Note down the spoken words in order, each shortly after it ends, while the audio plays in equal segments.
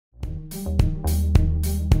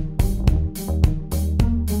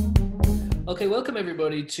Okay, welcome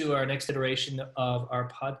everybody to our next iteration of our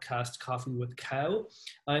podcast, Coffee with Cow.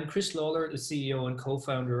 I'm Chris Lawler, the CEO and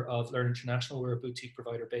co-founder of Learn International. We're a boutique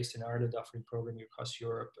provider based in Ireland, offering programming across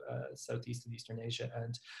Europe, Southeast and Eastern Asia,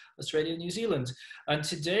 and Australia and New Zealand. And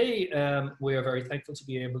today, we are very thankful to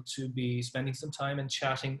be able to be spending some time and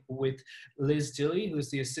chatting with Liz Dille, who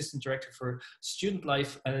is the Assistant Director for Student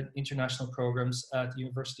Life and International Programs at the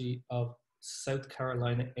University of South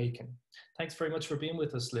Carolina, Aiken. Thanks very much for being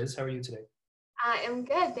with us, Liz. How are you today? I am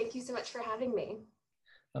good. Thank you so much for having me.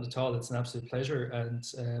 Not at all. It's an absolute pleasure. And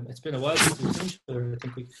it's been a while since we've seen each other. I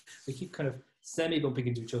think we keep kind of semi-bumping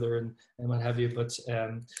into each other and what have you. But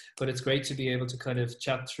it's great to be able to kind of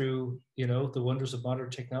chat through, you know, the wonders of modern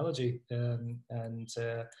technology.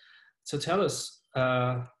 So tell us,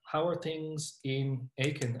 how are things in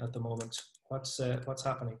Aiken at the moment? What's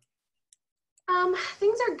happening?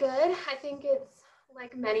 Things are good. I think it's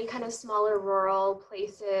like many kind of smaller rural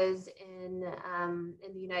places in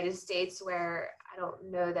the United States where I don't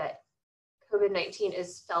know that COVID-19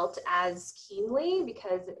 is felt as keenly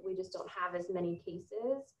because we just don't have as many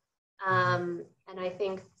cases. And I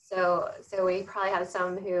think so we probably have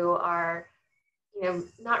some who are, you know,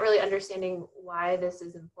 not really understanding why this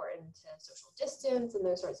is important to social distance and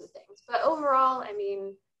those sorts of things. But overall, I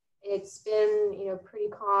mean, it's been, you know, pretty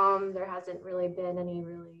calm. There hasn't really been any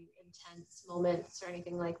really intense moments or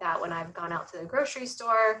anything like that when I've gone out to the grocery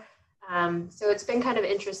store. So it's been kind of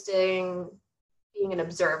interesting being an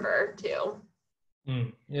observer too.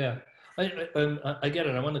 Yeah, I get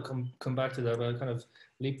it. I want to come back to that, but I kind of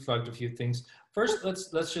leapfrogged a few things. First,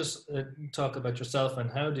 let's just talk about yourself and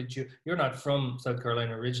how did you're not from South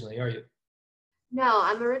Carolina originally, are you? No,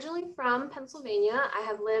 I'm originally from Pennsylvania. I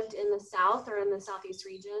have lived in the South or in the Southeast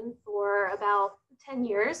region for about 10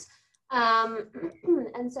 years.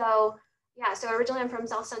 And so, yeah, so originally I'm from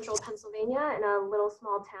South Central Pennsylvania in a little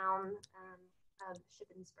small town of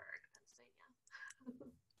Shippensburg,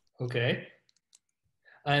 Pennsylvania. Okay.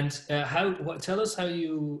 And tell us how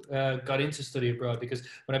you got into study abroad, because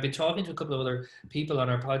when I've been talking to a couple of other people on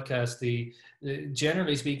our podcast,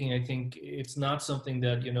 generally speaking, I think it's not something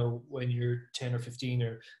that, you know, when you're 10 or 15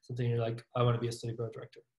 or something, you're like, I want to be a study abroad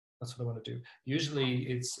director. That's what I want to do. Usually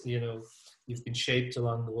it's, you know, you've been shaped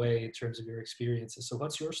along the way in terms of your experiences. So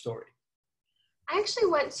what's your story? I actually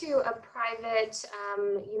went to a private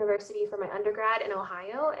university for my undergrad in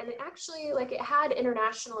Ohio, and it actually, like, it had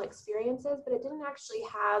international experiences, but it didn't actually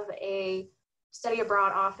have a study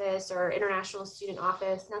abroad office or international student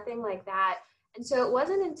office, nothing like that. And so it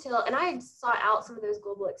wasn't until, and I had sought out some of those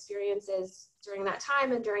global experiences during that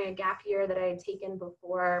time and during a gap year that I had taken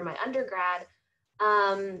before my undergrad.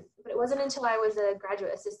 But it wasn't until I was a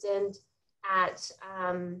graduate assistant at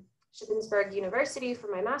Shippensburg University for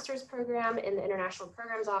my master's program in the international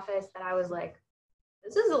programs office that I was like,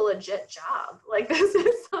 this is a legit job. Like, this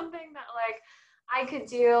is something that, like, I could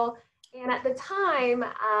do. And at the time,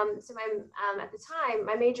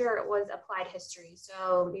 my major was applied history,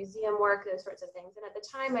 so museum work, those sorts of things. And at the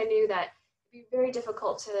time, I knew that it'd be very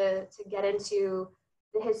difficult to get into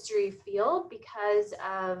the history field because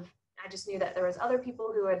I just knew that there was other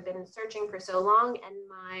people who had been searching for so long, and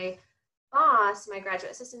my boss, my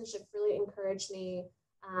graduate assistantship, really encouraged me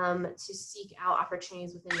to seek out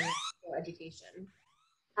opportunities within education.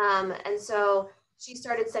 And so she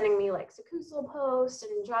started sending me like Sakusal posts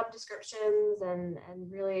and job descriptions and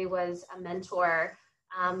really was a mentor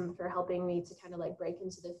for helping me to kind of like break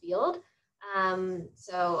into the field.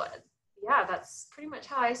 So yeah, that's pretty much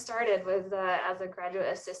how I started, was as a graduate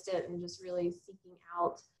assistant and just really seeking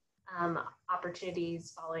out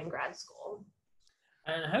opportunities following grad school.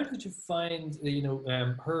 And how did you find, you know,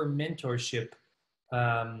 her mentorship?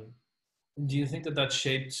 Do you think that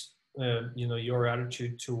shaped, you know, your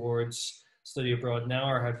attitude towards study abroad now,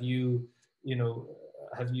 or have you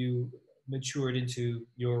matured into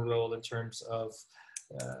your role in terms of,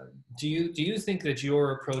 do you think that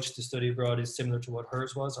your approach to study abroad is similar to what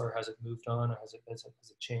hers was, or has it moved on, or has it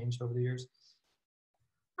changed over the years?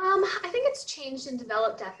 I think it's changed and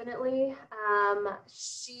developed, definitely.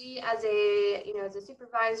 She, as a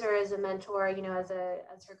supervisor, as a mentor, you know, as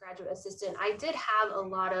her graduate assistant, I did have a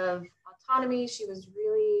lot of autonomy. She was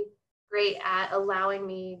really great at allowing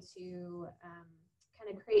me to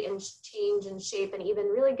kind of create and change and shape and even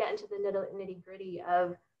really get into the nitty gritty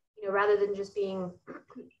of, you know, rather than just doing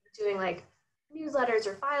like newsletters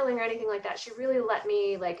or filing or anything like that. She really let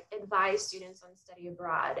me like advise students on study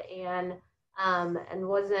abroad and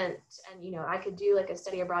you know, I could do like a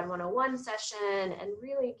study abroad 101 session and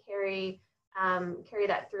really carry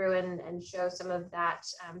that through and show some of that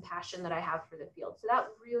passion that I have for the field. So that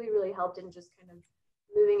really, really helped in just kind of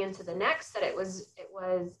moving into the next, that it was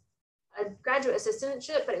a graduate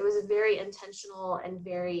assistantship, but it was very intentional and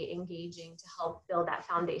very engaging to help build that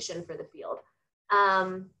foundation for the field.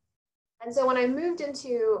 And so when I moved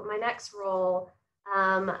into my next role,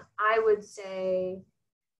 I would say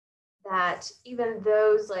that even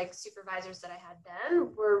those like supervisors that I had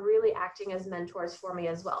then were really acting as mentors for me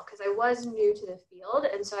as well, because I was new to the field.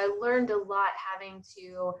 And so I learned a lot having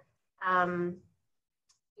to,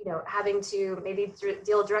 having to maybe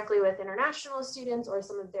deal directly with international students or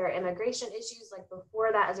some of their immigration issues. Like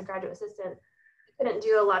before that, as a graduate assistant, I couldn't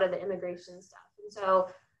do a lot of the immigration stuff. And so,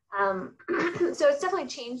 so it's definitely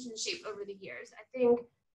changed and shaped over the years. I think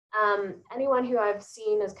anyone who I've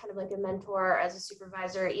seen as kind of like a mentor, as a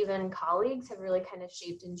supervisor, even colleagues have really kind of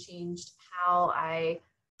shaped and changed how I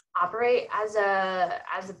operate as a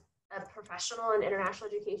professional in international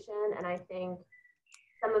education. And I think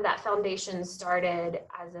some of that foundation started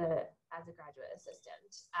as a graduate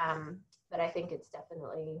assistant. But I think it's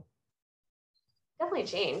definitely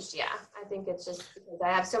changed. Yeah. I think it's just because I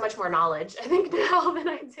have so much more knowledge, I think, now than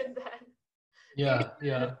I did then. Yeah.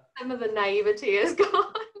 Yeah. Some of the naivety is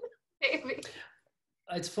gone. Maybe.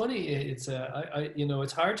 It's funny. It's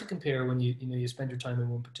it's hard to compare when you spend your time in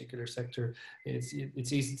one particular sector. It's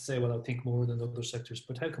easy to say, well, I think more than other sectors,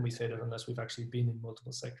 but how can we say that unless we've actually been in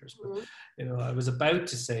multiple sectors? Mm-hmm. But I was about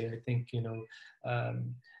to say, I think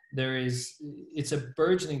it's a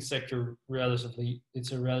burgeoning sector.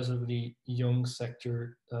 It's a relatively young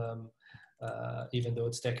sector, even though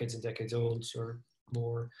it's decades and decades old or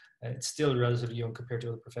more. It's still relatively young compared to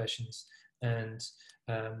other professions, and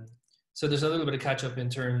so there's a little bit of catch up in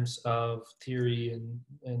terms of theory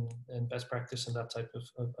and best practice and that type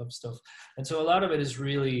of stuff. And so a lot of it is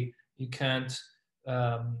really, you can't,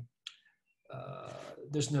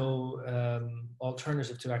 there's no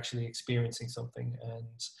alternative to actually experiencing something.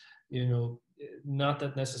 And, not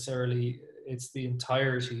that necessarily it's the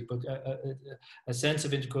entirety, but a sense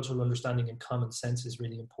of intercultural understanding and common sense is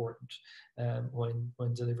really important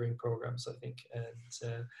when delivering programs, I think. And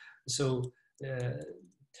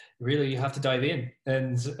really you have to dive in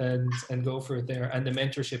and go for it there, and the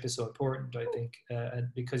mentorship is so important, I think, and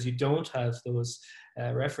because you don't have those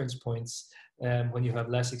reference points when you have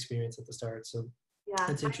less experience at the start. So yeah,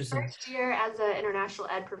 it's interesting. My first year as an international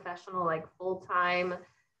ed professional, like full-time,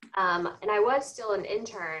 and I was still an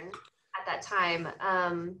intern at that time,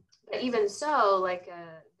 but even so, like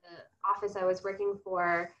the office I was working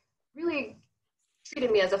for really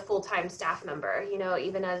treated me as a full-time staff member,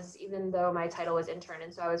 even though my title was intern.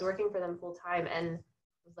 And so I was working for them full-time, and it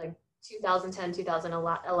was like 2010,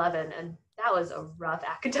 2011. And that was a rough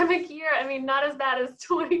academic year. I mean, not as bad as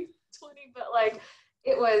 2020, but like,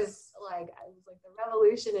 it was like the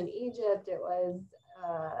revolution in Egypt. It was,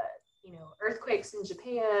 earthquakes in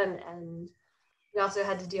Japan. And we also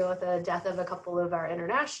had to deal with the death of a couple of our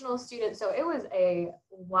international students. So it was a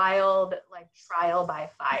wild, like, trial by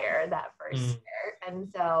fire that first year. And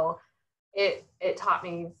so it taught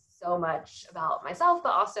me so much about myself,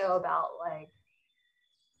 but also about like,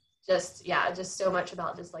 just so much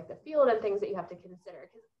about just like the field and things that you have to consider.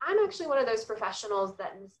 Because I'm actually one of those professionals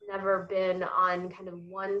that has never been on kind of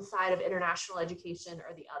one side of international education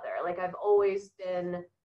or the other. Like, I've always been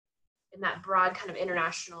in that broad kind of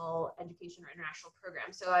international education or international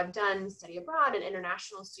program. So I've done study abroad and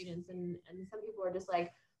international students, and some people are just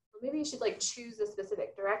like, well, maybe you should like choose a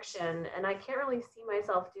specific direction. And I can't really see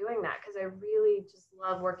myself doing that, because I really just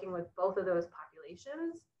love working with both of those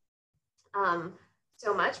populations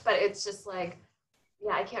so much. But it's just like,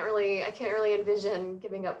 yeah, I can't really envision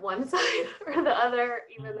giving up one side or the other,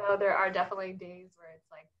 even though there are definitely days where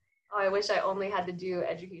it's like, oh, I wish I only had to do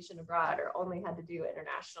education abroad or only had to do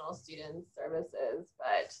international student services.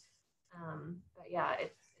 But yeah,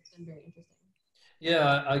 it's been very interesting.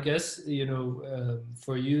 Yeah, I guess,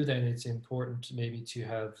 for you then it's important maybe to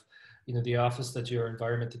have, the office that your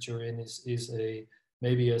environment that you're in is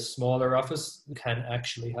maybe a smaller office can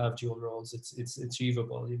actually have dual roles. It's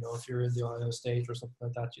achievable. If you're in the Ohio State or something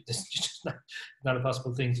like that, it's just not a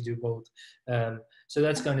possible thing to do both. So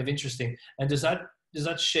that's kind of interesting. And does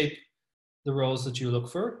that shape the roles that you look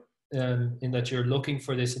for, in that you're looking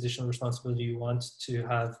for this additional responsibility? You want to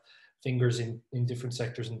have fingers in different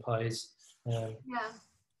sectors and pies. Yeah.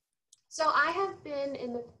 So I have been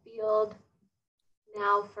in the field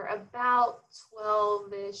now for about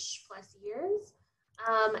 12-ish plus years.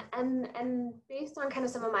 And based on kind of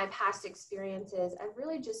some of my past experiences, I've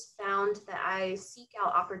really just found that I seek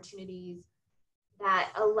out opportunities that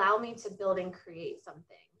allow me to build and create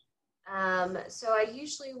something. So I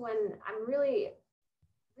usually, when I'm really,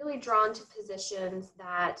 really drawn to positions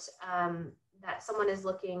that that someone is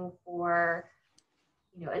looking for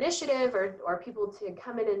initiative or people to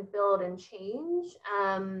come in and build and change.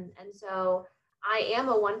 And so I am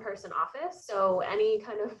a one-person office, so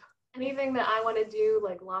anything that I want to do,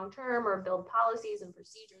 like long-term or build policies and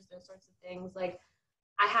procedures, those sorts of things, like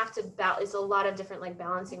I have to it's a lot of different, like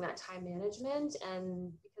balancing that time management.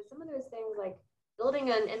 And because some of those things, like building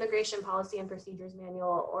an immigration policy and procedures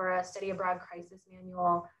manual or a study abroad crisis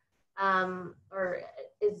manual, or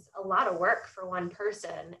is a lot of work for one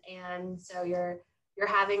person. And so you're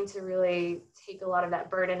having to really take a lot of that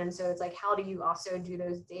burden. And so it's like, how do you also do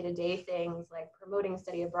those day-to-day things like promoting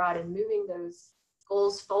study abroad and moving those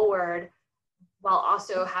goals forward while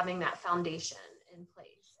also having that foundation in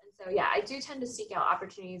place? And so, yeah, I do tend to seek out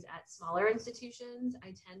opportunities at smaller institutions.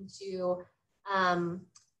 I tend to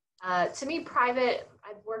me, private,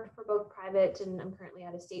 I've worked for both private and I'm currently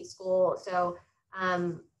at a state school. So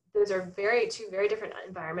those are two very different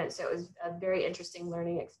environments. So it was a very interesting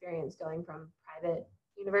learning experience going from private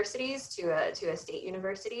universities to a state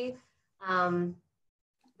university.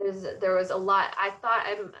 There was a lot. I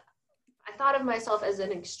thought of myself as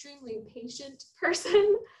an extremely patient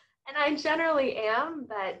person, and I generally am,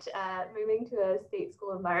 but moving to a state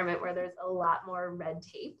school environment where there's a lot more red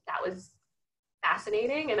tape, that was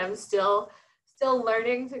fascinating. And I'm still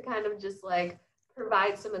learning to kind of just like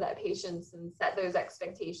provide some of that patience and set those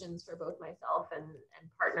expectations for both myself and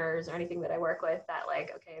partners or anything that I work with, that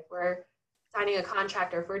like, okay, if we're signing a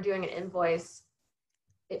contract or if we're doing an invoice,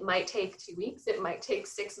 it might take 2 weeks, it might take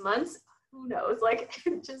 6 months, who knows? Like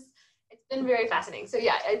it's been very fascinating. So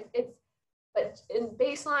yeah, but in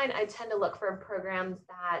baseline, I tend to look for programs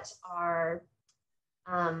that are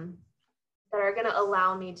going to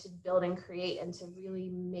allow me to build and create and to really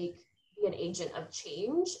be an agent of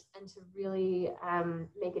change and to really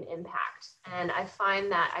make an impact. And I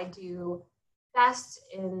find that I do best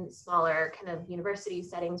in smaller kind of university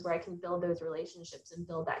settings where I can build those relationships and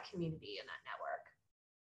build that community and that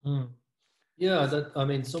network. Yeah,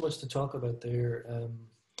 so much to talk about there.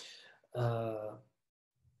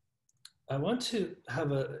 I want to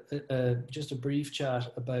have just a brief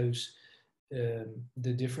chat about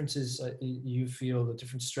the differences you feel, the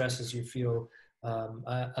different stresses you feel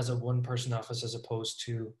as a one-person office as opposed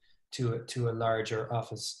to a larger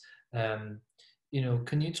office. Can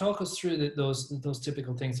you talk us through those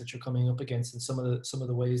typical things that you're coming up against and some of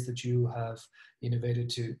the ways that you have innovated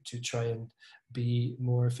to try and be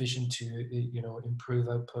more efficient, to improve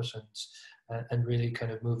output and really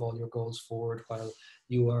kind of move all your goals forward while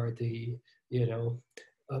you are the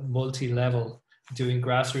multi-level doing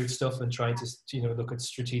grassroots stuff and trying to look at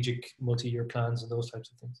strategic multi-year plans and those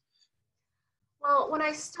types of things? Well, when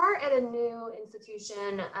I start at a new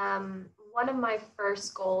institution, one of my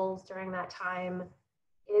first goals during that time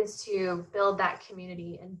is to build that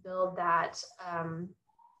community and build that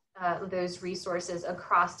those resources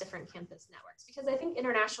across different campus networks. Because I think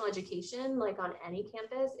international education, like on any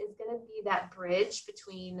campus, is going to be that bridge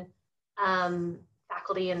between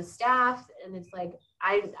faculty and staff. And it's like,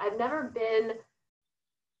 I've never been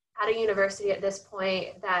at a university at this point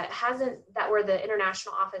where the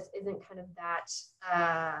international office isn't kind of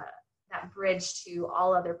that bridge to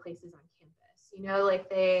all other places on campus. Like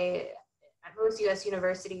at most US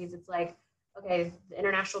universities, it's like, okay, the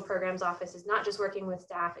international programs office is not just working with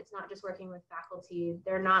staff, it's not just working with faculty.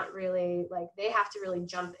 They're not really like, they have to really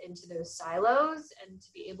jump into those silos and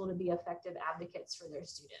to be able to be effective advocates for their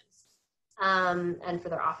students and for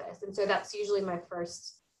their office. And so that's usually my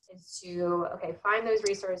first, is to, okay, find those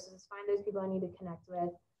resources, find those people I need to connect with.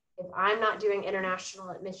 If I'm not doing international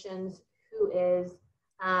admissions, who is,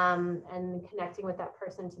 and connecting with that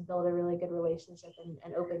person to build a really good relationship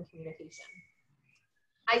and open communication.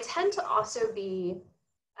 I tend to also be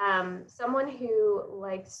someone who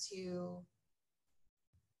likes to,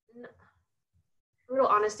 brutal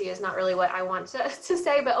honesty is not really what I want to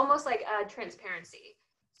say, but almost like transparency.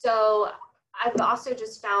 So I've also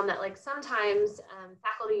just found that like sometimes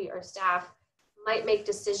faculty or staff might make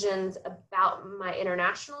decisions about my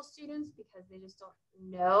international students because they just don't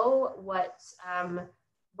know what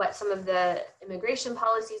some of the immigration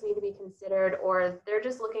policies need to be considered, or they're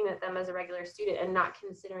just looking at them as a regular student and not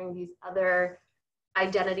considering these other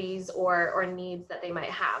identities or needs that they might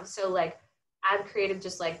have. So like I've created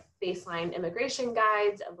just like baseline immigration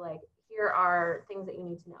guides of like, here are things that you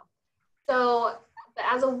need to know. So, but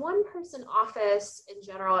as a one-person office in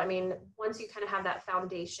general, I mean, once you kind of have that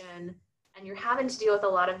foundation and you're having to deal with a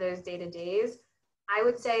lot of those day-to-days, I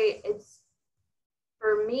would say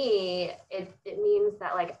for me, it means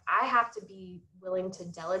that like I have to be willing to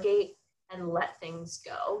delegate and let things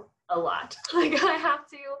go a lot. Like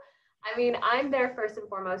I'm there first and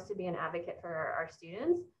foremost to be an advocate for our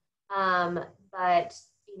students. But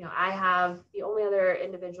I have the only other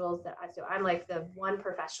individuals so I'm like the one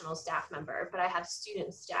professional staff member, but I have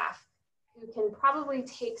student staff who can probably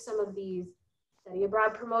take some of these study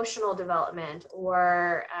abroad promotional development,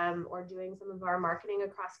 or doing some of our marketing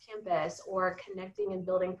across campus, or connecting and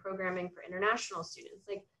building programming for international students.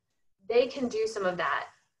 Like, they can do some of that.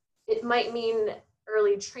 It might mean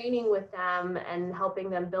early training with them and helping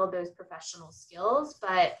them build those professional skills,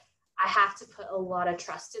 but I have to put a lot of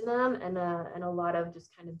trust in them and a lot of just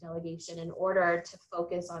kind of delegation in order to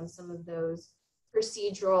focus on some of those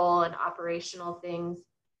procedural and operational things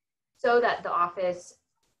so that the office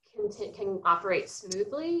can operate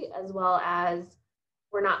smoothly, as well as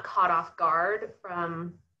we're not caught off guard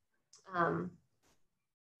from, so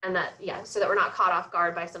that we're not caught off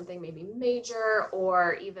guard by something maybe major,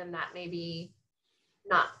 or even that maybe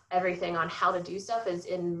not everything on how to do stuff is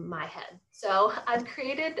in my head. So I've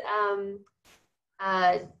created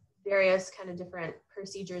various kind of different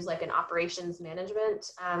procedures, like an operations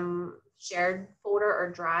management shared folder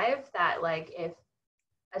or drive, that like if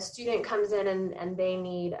a student comes in and they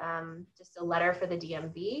need just a letter for the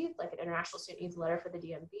DMV, like an international student needs a letter for the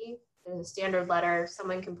DMV, there's a standard letter,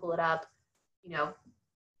 someone can pull it up,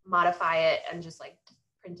 modify it and just like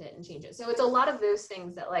print it and change it. So it's a lot of those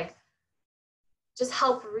things that like just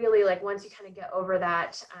help really, like, once you kind of get over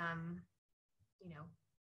that,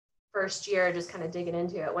 first year, just kind of digging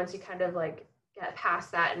into it. Once you kind of like get past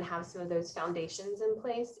that and have some of those foundations in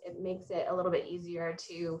place, it makes it a little bit easier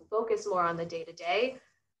to focus more on the day-to-day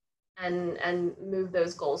and move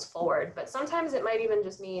those goals forward. But sometimes it might even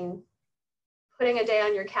just mean putting a day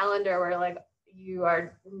on your calendar where like you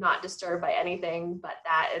are not disturbed by anything but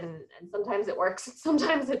that, and sometimes it works,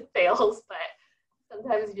 sometimes it fails, but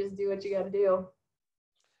sometimes you just do what you got to do.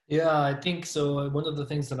 Yeah, I think so. One of the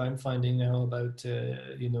things that I'm finding now about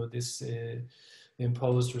this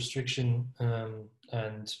imposed restriction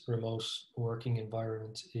and remote working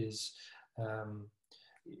environment is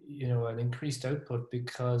an increased output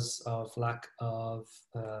because of lack of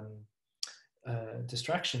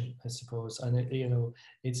distraction, I suppose. And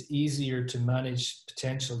it's easier to manage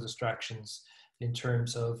potential distractions in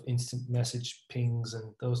terms of instant message pings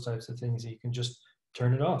and those types of things. You can just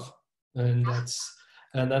turn it off, and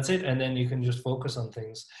that's it, and then you can just focus on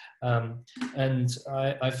things. And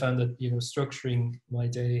I found that structuring my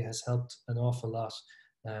day has helped an awful lot.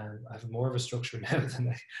 I have more of a structure now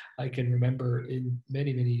than I can remember in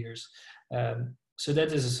many years. So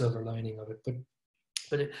that is a silver lining of it.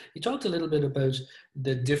 But you talked a little bit about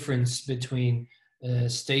the difference between a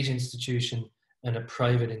state institution and a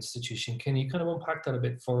private institution. Can you kind of unpack that a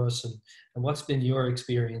bit for us, and what's been your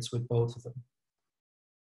experience with both of them?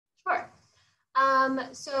 Sure.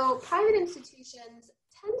 So private institutions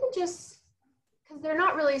tend to just, because they're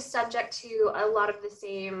not really subject to a lot of the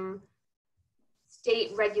same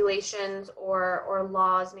state regulations or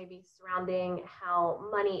laws maybe surrounding how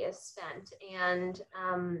money is spent. And,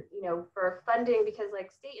 for funding, because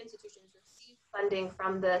like state institutions receive funding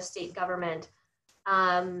from the state government,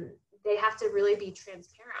 they have to really be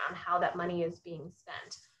transparent on how that money is being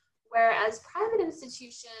spent. Whereas private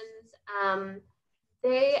institutions,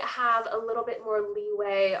 they have a little bit more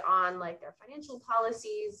leeway on like their financial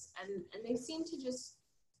policies, and they seem to just,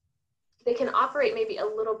 they can operate maybe a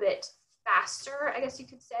little bit faster, I guess you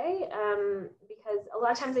could say, because a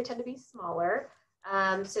lot of times they tend to be smaller.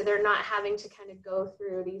 So they're not having to kind of go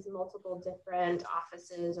through these multiple different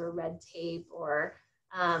offices or red tape, or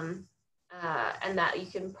and that you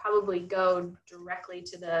can probably go directly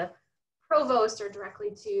to the provost or directly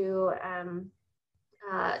to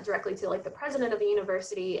like the president of the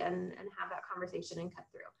university and have that conversation and cut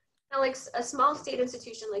through. Now, like a small state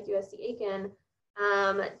institution like USC Aiken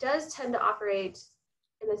does tend to operate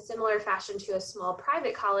in a similar fashion to a small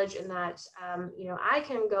private college, in that, I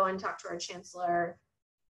can go and talk to our chancellor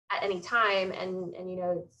at any time, and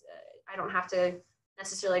I don't have to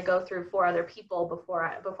necessarily go through 4 other people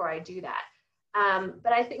before I do that.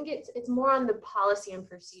 But I think it's more on the policy and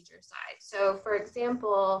procedure side. So, for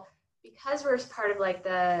example, because we're part of like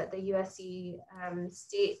the USC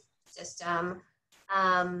state system,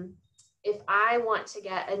 if I want to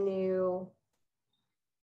get a new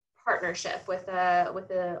partnership with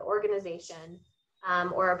a organization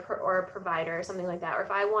or a provider or something like that, or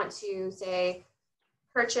if I want to say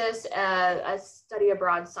purchase a study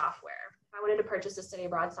abroad software, if I wanted to purchase a study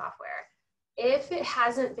abroad software, if it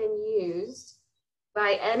hasn't been used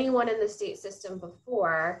by anyone in the state system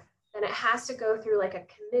before, then it has to go through like a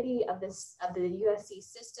committee of the USC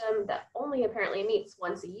system that only apparently meets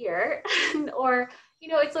once a year, or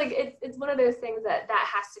it's like it's one of those things that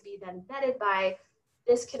has to be then vetted by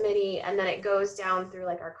this committee, and then it goes down through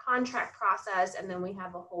like our contract process, and then we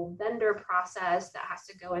have a whole vendor process that has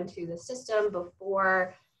to go into the system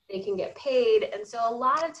before they can get paid. And so a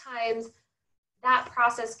lot of times that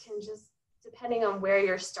process can just, depending on where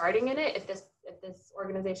you're starting in it, if this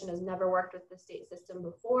organization has never worked with the state system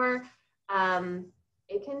before,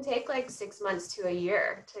 it can take like 6 months to a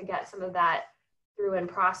year to get some of that through and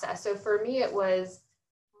process. So for me, it was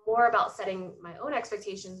more about setting my own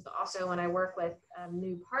expectations, but also when I work with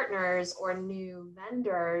new partners or new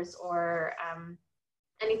vendors or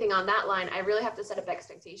anything on that line, I really have to set up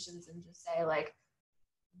expectations and just say like,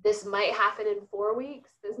 this might happen in 4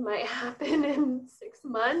 weeks, this might happen in 6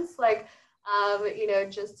 months, like, you know,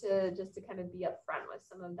 just to kind of be upfront with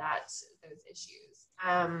some of those issues.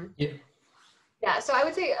 Yeah, so I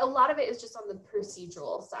would say a lot of it is just on the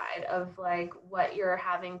procedural side of like what you're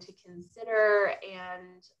having to consider,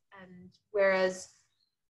 and whereas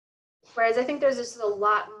I think there's just a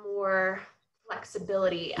lot more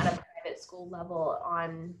flexibility at a private school level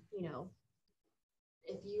on, you know,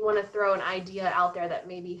 if you want to throw an idea out there that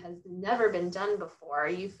maybe has never been done before,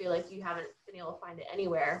 you feel like you haven't been able to find it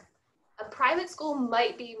anywhere, a private school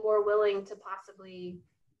might be more willing to possibly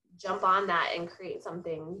jump on that and create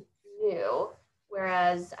something new.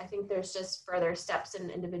 Whereas I think there's just further steps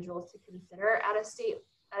and individuals to consider at a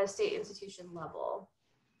state institution level.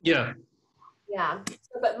 Yeah. Yeah.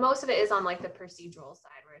 So, but most of it is on like the procedural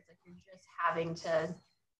side, where it's like you're just having to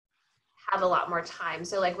have a lot more time.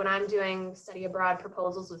 So like when I'm doing study abroad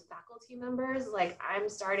proposals with faculty members, like I'm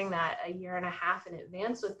starting that a year and a half in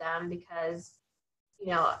advance with them, because, you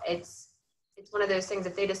know, it's one of those things,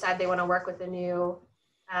 if they decide they want to work with a new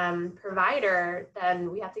provider, then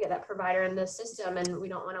we have to get that provider in the system, and we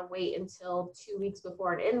don't want to wait until 2 weeks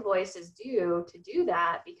before an invoice is due to do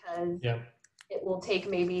that, because it will take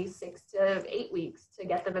maybe 6 to 8 weeks to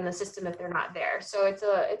get them in the system if they're not there. So it's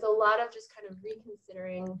a lot of just kind of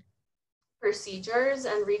reconsidering procedures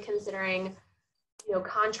and reconsidering, you know,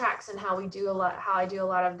 contracts and how I do a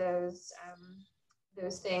lot of those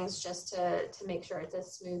things, just to make sure it's a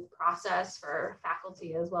smooth process for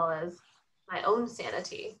faculty as well as my own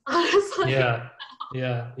sanity, honestly. Yeah.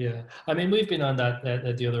 I mean, we've been on that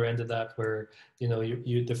at the other end of that, where, you know,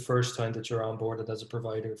 you the first time that you're onboarded as a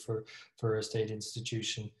provider for a state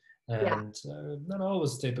institution, and not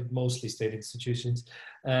always state, but mostly state institutions,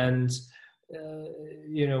 and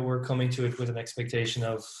you know, we're coming to it with an expectation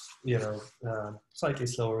of, you know, slightly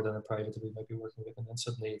slower than a private that we might be working with, and then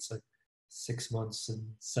suddenly it's like 6 months and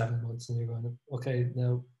 7 months, and you're going, okay,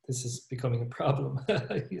 now this is becoming a problem,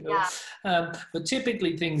 you know. But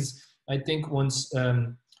typically things, I think once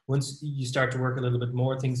you start to work a little bit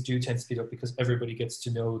more, things do tend to speed up, because everybody gets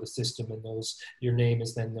to know the system and knows your name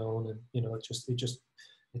is then known, and, you know,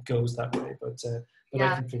 it goes that way. But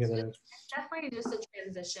I can figure that out. It's definitely just a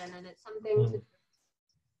transition, and it's something to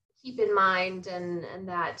keep in mind, and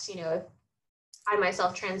that, you know, if I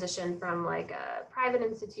myself transitioned from like a private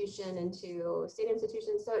institution into state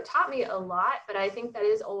institution, so it taught me a lot, but I think that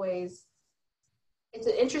is always, it's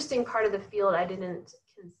an interesting part of the field I didn't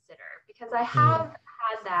consider, because I have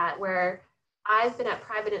had that where I've been at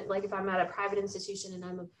private, like if I'm at a private institution and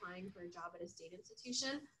I'm applying for a job at a state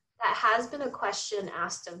institution, that has been a question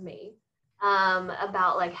asked of me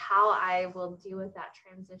about like how I will deal with that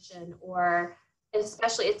transition, or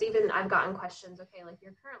especially I've gotten questions, okay, like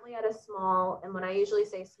you're currently at a small, and when I usually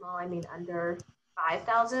say small, I mean under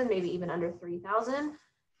 5,000, maybe even under 3,000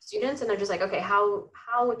 students. And they're just like, okay, how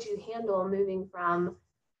would you handle moving from,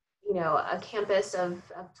 you know, a campus of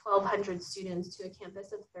 1,200 students to a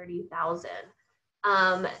campus of 30,000?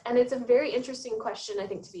 And it's a very interesting question, I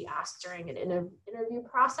think, to be asked during an interview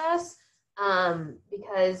process,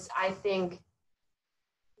 because I think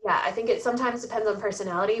it sometimes depends on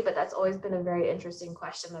personality, but that's always been a very interesting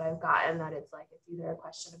question that I've gotten, that it's like, it's either a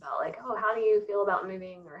question about like, oh, how do you feel about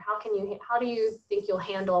moving, or how do you think you'll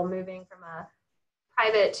handle moving from a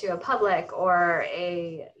private to a public, or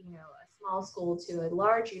a, you know, a small school to a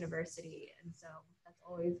large university? And so that's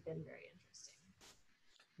always been very interesting.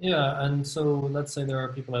 Yeah, and so let's say there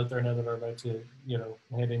are people out there now that are about to, you know,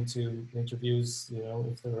 head into interviews, you know,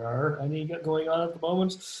 if there are any going on at the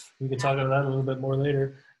moment. We could talk about that a little bit more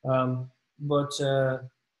later. But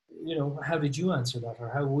you know, how did you answer that, or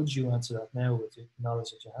how would you answer that now with the knowledge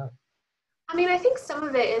that you have? I mean, I think some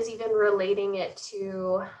of it is even relating it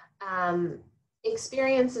to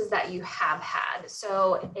experiences that you have had.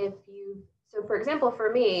 So for example,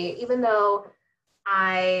 for me, even though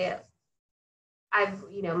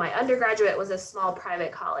you know, my undergraduate was a small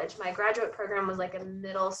private college, my graduate program was like a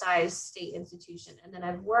middle-sized state institution, and then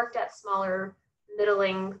I've worked at smaller,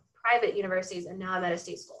 middling private universities, and now I'm at a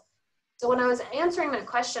state school. So when I was answering that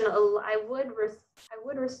question, I would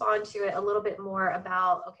respond to it a little bit more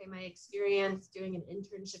about, okay, my experience doing an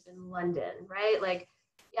internship in London, right? Like,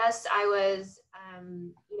 yes, I was,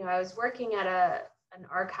 I was working at an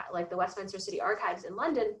archive, like the Westminster City Archives in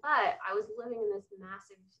London, but I was living in this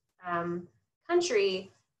massive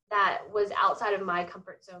country that was outside of my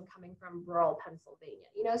comfort zone, coming from rural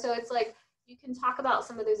Pennsylvania, so it's like, you can talk about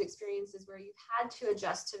some of those experiences where you've had to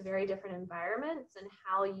adjust to very different environments and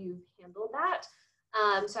how you've handled that.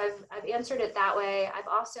 So I've answered it that way. I've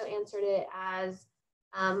also answered it as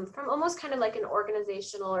from almost kind of like an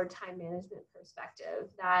organizational or time management perspective,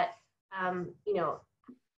 that,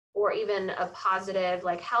 or even a positive,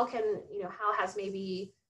 like how has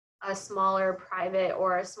maybe a smaller private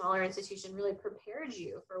or a smaller institution really prepared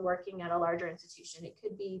you for working at a larger institution. It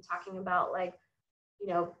could be talking about like,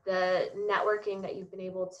 the networking that you've been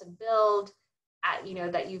able to build at,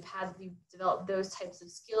 that you've developed those types of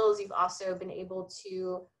skills. You've also been able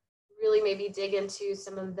to really maybe dig into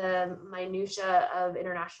some of the minutia of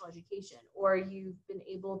international education, or you've been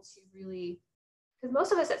able to really, because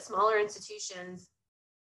most of us at smaller institutions,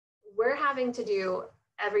 we're having to do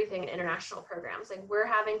everything in international programs. Like, we're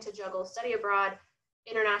having to juggle study abroad,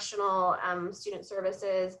 international student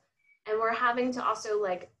services, and we're having to also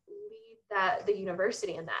like the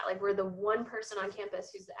university in that. Like, we're the one person on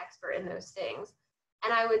campus who's the expert in those things.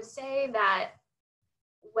 And I would say that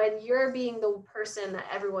when you're being the person that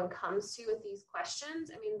everyone comes to with these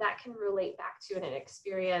questions, I mean, that can relate back to an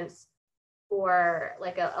experience for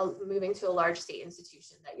like a moving to a large state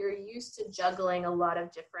institution, that you're used to juggling a lot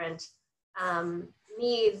of different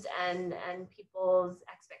needs and people's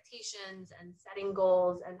expectations and setting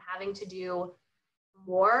goals and having to do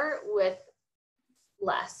more with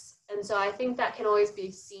less. And so I think that can always be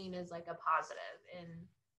seen as like a positive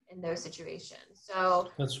in those situations. So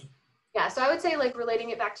so I would say like relating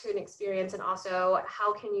it back to an experience, and also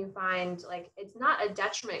how can you find, like, it's not a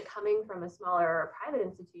detriment coming from a smaller or private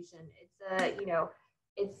institution.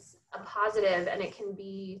 It's a positive, and it can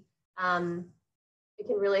be, it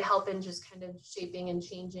can really help in just kind of shaping and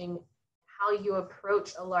changing how you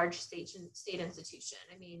approach a large state institution.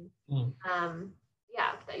 I mean,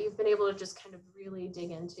 that you've been able to just kind of really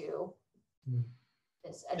dig into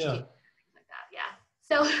this education and things like that. Yeah.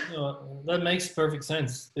 So that makes perfect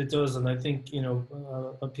sense. It does, and I think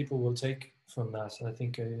people will take from that. I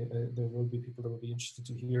think there will be people that will be interested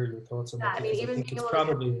to hear your thoughts on that. I mean, even I think being it's able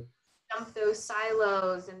probably to jump those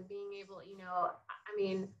silos and being able, I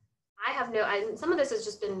mean, some of this has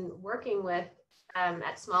just been working with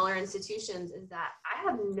at smaller institutions, is that I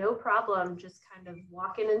have no problem just kind of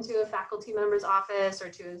walking into a faculty member's office or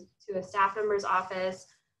to a staff member's office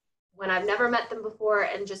when I've never met them before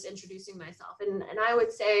and just introducing myself. And I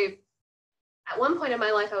would say at one point in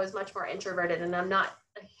my life, I was much more introverted, and I'm not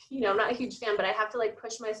a huge fan, but I have to like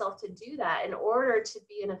push myself to do that in order to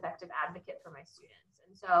be an effective advocate for my students.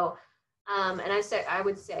 And so, I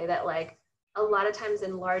would say that like a lot of times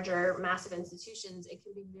in larger, massive institutions, it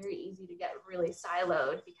can be very easy to get really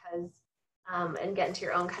siloed because and get into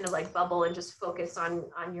your own kind of like bubble and just focus on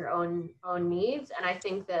your own needs. And I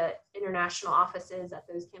think that international offices at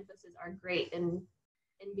those campuses are great in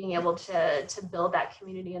being able to build that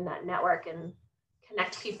community and that network and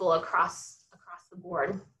connect people across the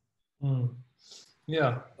board.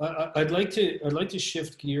 Yeah, I'd like to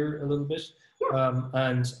shift gear a little bit.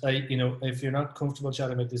 And if you're not comfortable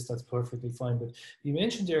chatting about this, that's perfectly fine. But you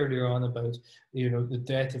mentioned earlier on about the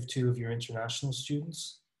death of two of your international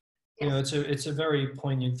students. Yes. It's a very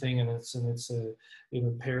poignant thing, and it's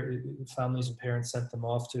families and parents sent them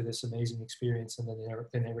off to this amazing experience, and then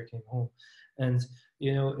they never came home. And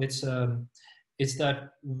it's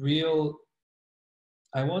that real.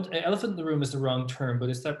 Elephant in the room is the wrong term, but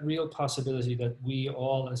it's that real possibility that we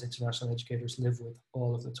all as international educators live with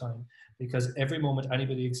all of the time, because every moment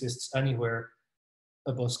anybody exists anywhere,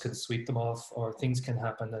 a bus can sweep them off, or things can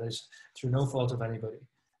happen that is through no fault of anybody.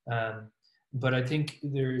 But I think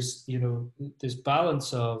there's this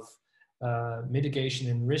balance of mitigation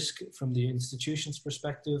and risk from the institution's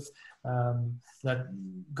perspective that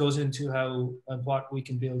goes into how and what we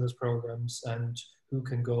can build as programs and who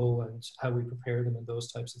can go and how we prepare them and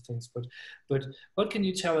those types of things. But what can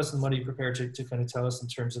you tell us, and what are you prepared to kind of tell us in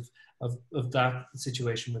terms of that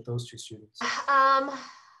situation with those two students? I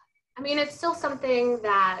mean, it's still something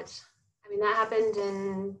that happened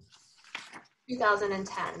in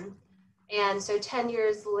 2010. And so 10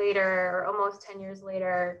 years later, or almost 10 years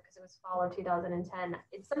later, because it was fall of 2010,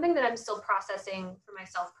 it's something that I'm still processing for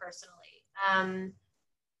myself personally.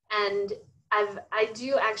 And I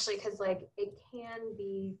do actually, because like it can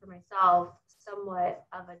be for myself somewhat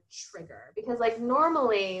of a trigger, because like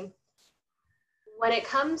normally when it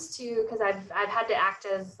comes to, because I've had to act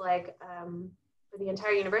as like, for the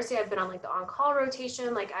entire university, I've been on like the on-call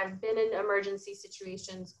rotation. Like I've been in emergency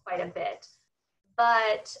situations quite a bit,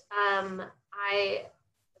 but I'm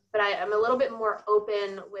a little bit more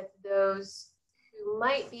open with those who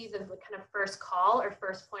might be the kind of first call or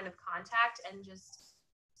first point of contact, and just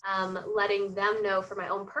letting them know for my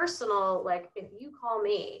own personal, like if you call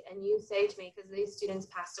me and you say to me, because these students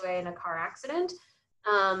passed away in a car accident,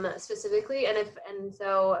 specifically, and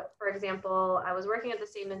so for example, I was working at the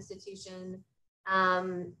same institution,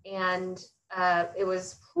 and it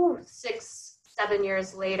was 6-7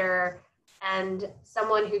 years later, and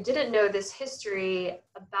someone who didn't know this history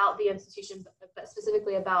about the institution, but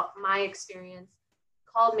specifically about my experience,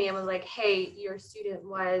 called me and was like, hey, your student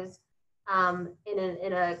was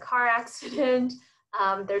in a car accident.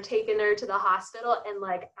 They're taking her to the hospital. And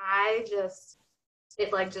like,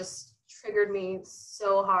 it like just triggered me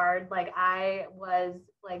so hard. Like I was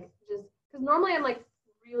like, just because normally I'm like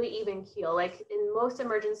really even keel. Like in most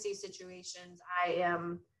emergency situations, I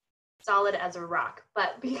am solid as a rock.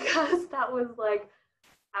 But because that was like,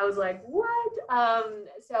 I was like, what?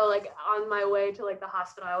 So like on my way to like the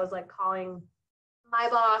hospital, I was like calling my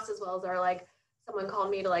boss, as well as our like, someone called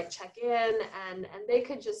me to like check in, and they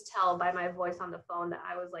could just tell by my voice on the phone that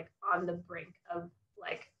I was like on the brink of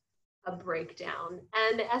like a breakdown.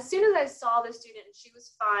 And as soon as I saw the student, she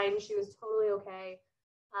was fine, she was totally okay.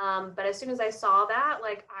 But as soon as I saw that,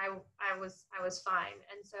 like I was fine.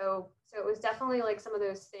 And so it was definitely like some of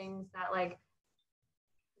those things that like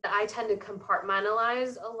that I tend to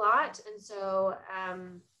compartmentalize a lot. And so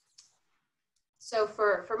so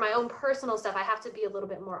for my own personal stuff, I have to be a little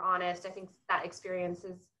bit more honest. I think that experience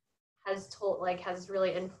has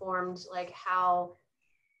really informed like how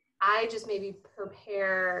I just maybe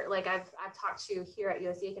prepare. Like I've talked to here at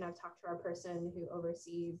USC Aiken, I've talked to our person who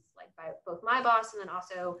oversees, like by both my boss and then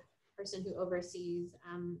also person who oversees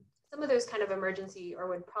some of those kind of emergency, or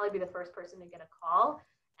would probably be the first person to get a call.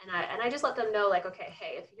 And I just let them know like, okay,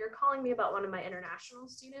 hey, if you're calling me about one of my international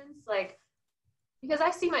students, like, because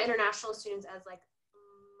I see my international students as like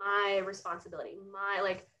my responsibility, my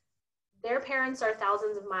like, their parents are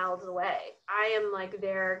thousands of miles away. I am like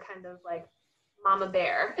their kind of like mama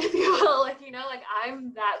bear, if you will, like, you know, like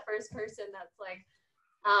I'm that first person that's like,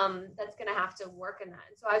 that's gonna have to work in that.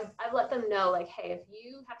 And so I've let them know like, hey, if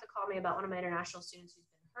you have to call me about one of my international students who's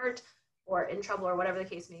been hurt or in trouble or whatever the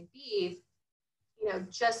case may be, you know,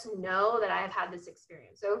 just know that I have had this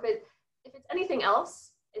experience. So if it's anything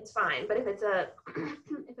else, it's fine. But if it's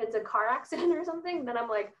a car accident or something, then I'm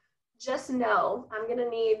like, just know I'm gonna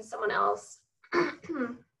need someone else.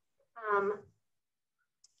 I'm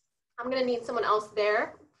gonna need someone else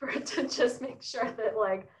there to just make sure that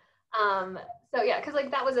like, so yeah, because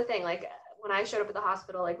like that was the thing. Like when I showed up at the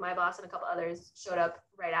hospital, like my boss and a couple others showed up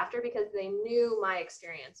right after, because they knew my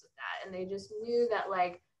experience with that, and they just knew that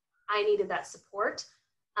like I needed that support.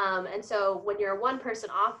 And so when you're a one-person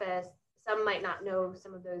office, some might not know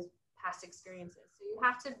some of those past experiences. So you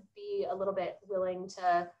have to be a little bit willing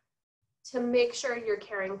to make sure you're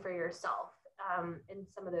caring for yourself in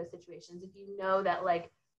some of those situations. If you know that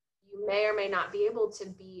like you may or may not be able to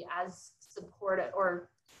be as supportive or,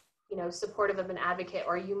 you know, supportive of an advocate,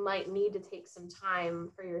 or you might need to take some time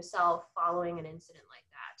for yourself following an incident like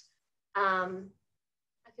that.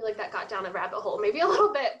 I feel like that got down a rabbit hole maybe a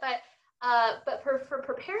little bit, but for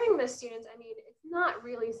preparing the students, I mean, it's not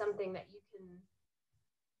really something that you can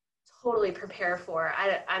totally prepare for.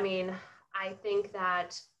 I mean, I think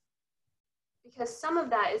that because some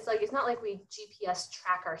of that is like, it's not like we GPS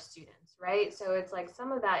track our students, right? So it's like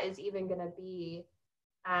some of that is even going to be,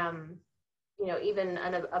 you know, even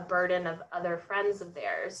a burden of other friends of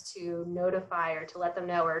theirs to notify or to let them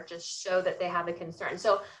know, or just show that they have a concern.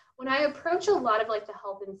 So when I approach a lot of like the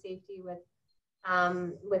health and safety with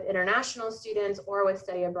international students or with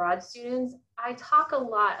study abroad students, I talk a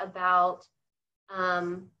lot about,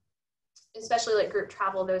 especially like group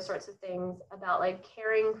travel, those sorts of things, about like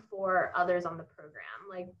caring for others on the program,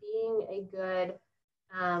 like being a good,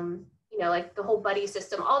 you know, like the whole buddy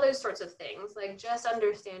system, all those sorts of things, like just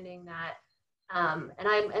understanding that.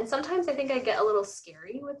 And sometimes I think I get a little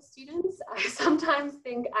scary with students. I sometimes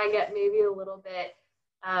think I get maybe a little bit,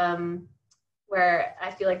 where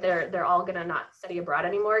I feel like they're all gonna not study abroad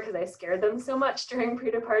anymore because I scared them so much during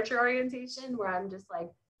pre-departure orientation, where I'm just like,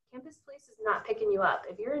 campus place is not picking you up.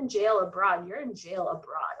 If you're in jail abroad, you're in jail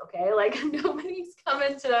abroad, okay? Like nobody's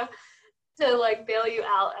coming to like bail you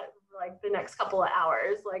out at like the next couple of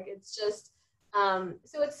hours. Like it's just,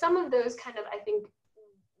 so it's some of those kind of, I think,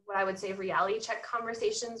 what I would say reality check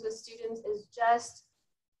conversations with students is just,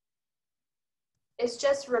 is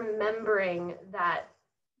just remembering that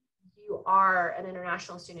you are an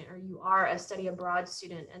international student or you are a study abroad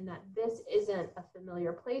student, and that this isn't a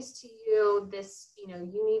familiar place to you. This, you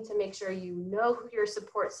need to make sure you know who your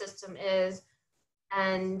support system is,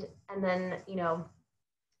 and then,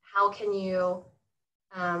 how can you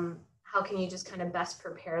just kind of best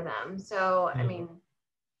prepare them? So, I mean,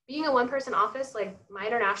 being a one-person office, like, my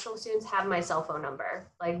international students have my cell phone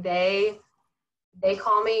number. Like, they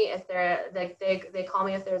call me if they're like, they call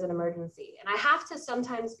me if there's an emergency. And I have to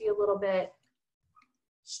sometimes be a little bit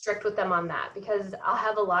strict with them on that, because I'll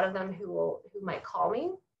have a lot of them who might call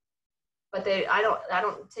me, but I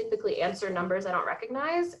don't typically answer numbers I don't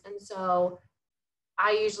recognize. And so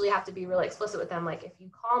I usually have to be really explicit with them. Like, if you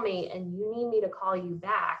call me and you need me to call you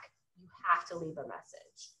back, you have to leave a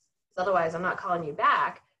message. Because otherwise I'm not calling you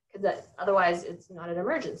back, because otherwise it's not an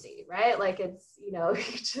emergency, right? Like, it's, you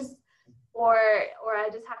just, or I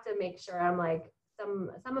just have to make sure I'm like,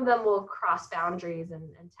 some of them will cross boundaries and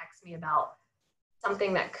text me about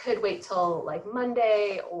something that could wait till like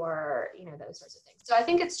Monday, or, those sorts of things. So I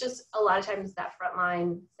think it's just a lot of times that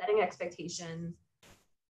frontline setting expectations,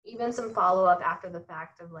 even some follow-up after the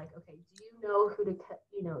fact of like, okay, do you know who to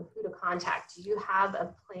contact? Do you have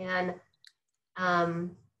a plan?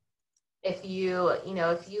 If you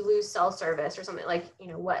lose cell service or something, like,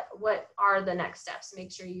 what are the next steps?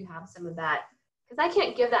 Make sure you have some of that, because I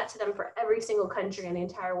can't give that to them for every single country in the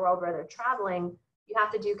entire world where they're traveling. You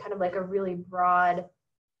have to do kind of like a really broad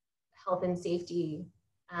health and safety.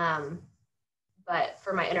 But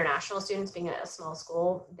for my international students, being at a small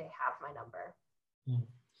school, they have my number.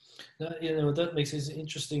 That makes it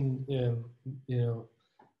interesting,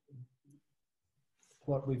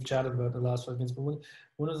 what we've chatted about the last 5 minutes. But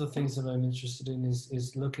one of the things that I'm interested in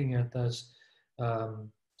is looking at that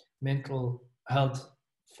mental health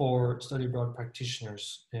for study abroad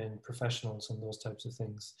practitioners and professionals and those types of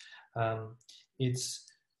things. It's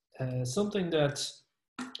something that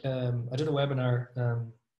I did a webinar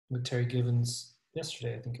with Terry Givens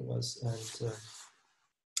yesterday, I think it was, and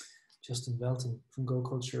Justin Belton from Go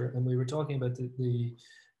Culture, and we were talking about the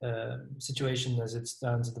situation as it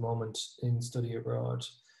stands at the moment in study abroad,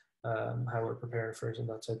 how we're preparing for it and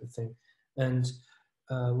that type of thing. And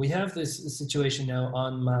we have this situation now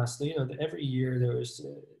en masse. Every year there is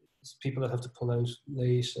people that have to pull out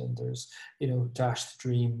late, and there's, dashed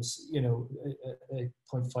dreams,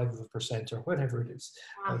 0.5% or whatever it is,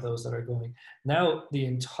 those that are going. Now the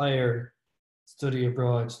entire study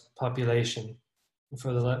abroad population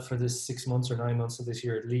for this 6 months or 9 months of this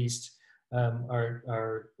year at least,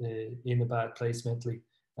 are in a bad place mentally,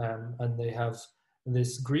 and they have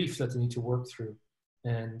this grief that they need to work through,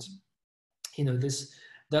 and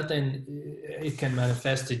that then it can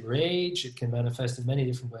manifest in rage, it can manifest in many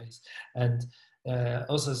different ways, and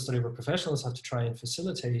also as study abroad professionals have to try and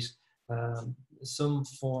facilitate some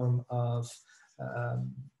form of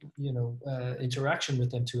interaction with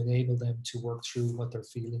them to enable them to work through what they're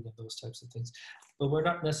feeling and those types of things. But we're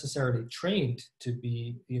not necessarily trained to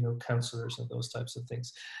be, counselors and those types of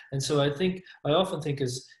things. And so I often think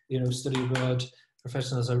as, study abroad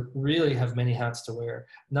professionals really have many hats to wear,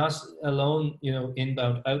 not alone,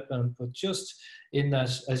 inbound, outbound, but just in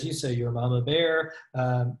that, as you say, you're mama bear,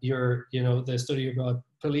 you're, the study abroad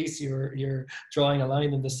police, you're drawing a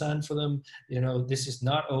line in the sand for them, this is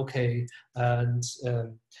not okay, and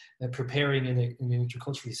preparing in an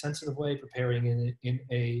interculturally sensitive way, preparing in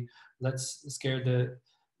a let's scare the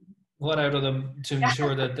what out of them to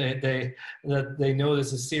ensure that they know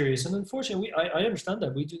this is serious. And unfortunately, I understand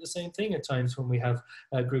that we do the same thing at times when we have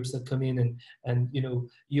groups that come in, and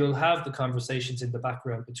you'll have the conversations in the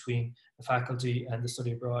background between the faculty and the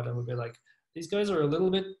study abroad, and we'll be like, these guys are a little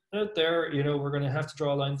bit out there, we're going to have to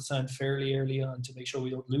draw a line in the sand fairly early on to make sure we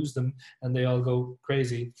don't lose them and they all go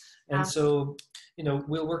crazy. And so,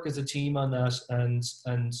 we'll work as a team on that, and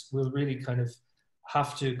we'll really kind of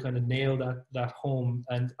have to kind of nail that home.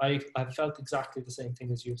 And I felt exactly the same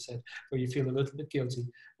thing as you've said, where you feel a little bit guilty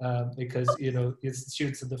because, it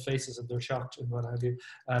shoots in the faces and they're shocked and what have you.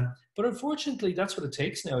 But unfortunately, that's what it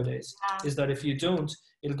takes nowadays, is that if you don't,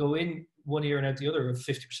 it'll go in one ear and out the other of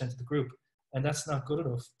 50% of the group. And that's not good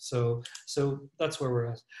enough. So that's where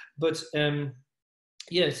we're at. But so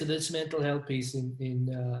this mental health piece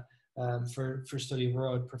for study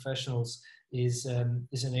abroad professionals is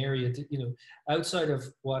an area that, outside of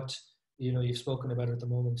what you've spoken about at the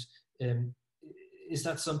moment. Is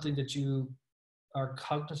that something that you are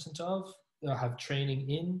cognizant of, or have training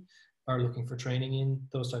in, are looking for training in,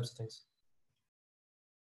 those types of things?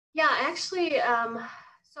 Yeah, actually,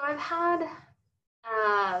 so I've had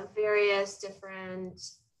various different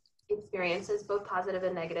experiences, both positive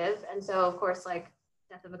and negative. And so, of course, like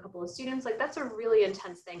death of a couple of students, like that's a really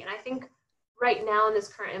intense thing. And I think right now in this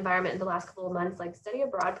current environment in the last couple of months, like study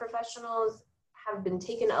abroad professionals have been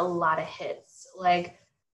taking a lot of hits. Like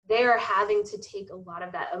they are having to take a lot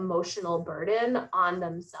of that emotional burden on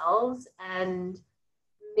themselves, and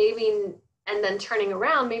maybe, and then turning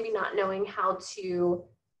around, maybe not knowing how to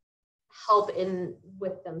help in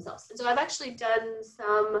with themselves. And so I've actually done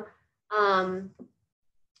some,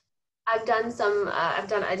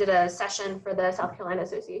 I did a session for the South Carolina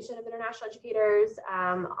Association of International Educators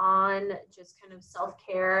on just kind of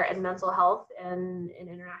self-care and mental health in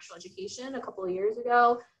international education a couple of years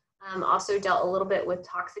ago. Also dealt a little bit with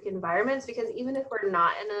toxic environments, because even if we're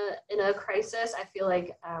not in a crisis, I feel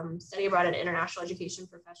like study abroad and international education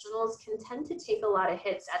professionals can tend to take a lot of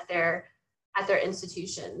hits at their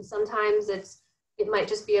institution. Sometimes it might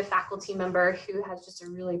just be a faculty member who has just a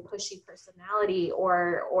really pushy personality,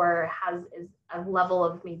 or has a level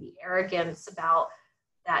of maybe arrogance about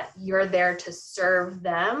that you're there to serve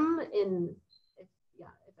them if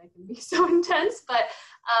I can be so intense, but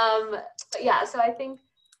yeah, so I think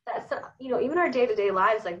that's, even our day-to-day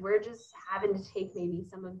lives, like we're just having to take maybe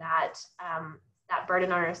some of that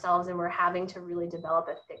burden on ourselves, and we're having to really develop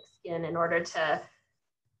a thick skin in order to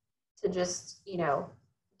just,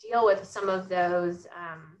 deal with some of those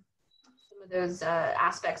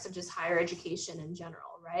aspects of just higher education in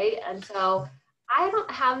general, right? And so I don't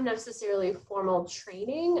have necessarily formal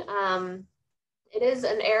training. It is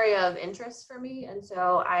an area of interest for me, and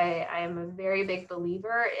so I am a very big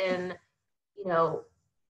believer in,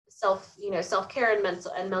 self-care and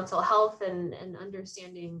mental health, and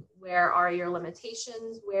understanding where are your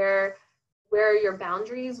limitations, where are your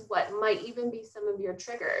boundaries, what might even be some of your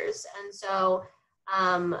triggers. And so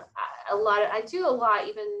I do a lot,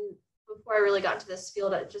 even before I really got into this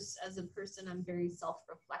field, just as a person, I'm very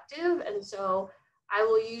self-reflective. And so I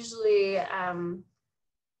will usually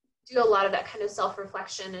do a lot of that kind of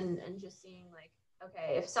self-reflection, and just seeing like,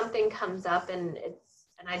 okay, if something comes up and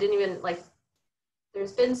I didn't even like,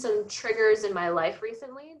 there's been some triggers in my life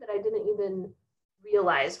recently that I didn't even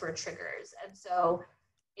realize were triggers. And so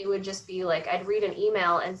it would just be like, I'd read an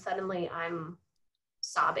email and suddenly I'm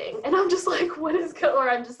sobbing, and I'm just like, what is going on? Or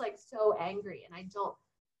I'm just like so angry, and I don't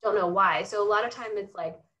know why. So a lot of time it's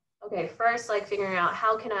like, okay, first, like figuring out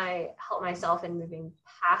how can I help myself in moving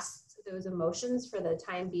past those emotions for the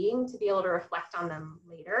time being, to be able to reflect on them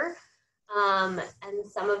later. And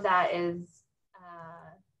some of that is,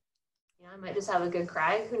 I might just have a good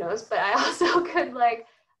cry, who knows, but I also could like,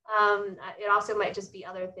 it also might just be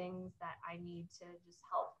other things that I need to just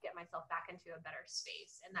help get myself back into a better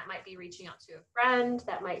space. And that might be reaching out to a friend,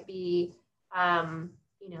 that might be, finding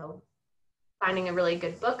a really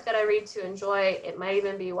good book that I read to enjoy. It might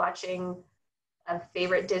even be watching a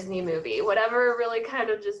favorite Disney movie, whatever really kind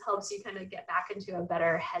of just helps you kind of get back into a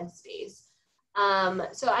better headspace.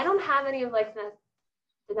 So I don't have any of like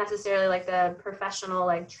necessarily like the professional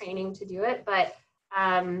like training to do it, but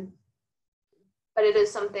it is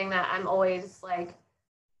something that I'm always like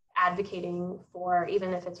advocating for,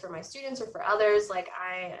 even if it's for my students or for others. Like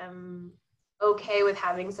I am okay with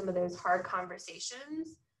having some of those hard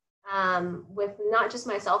conversations with not just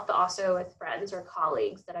myself, but also with friends or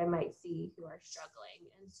colleagues that I might see who are struggling.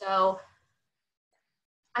 And so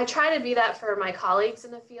I try to be that for my colleagues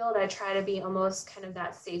in the field. I try to be almost kind of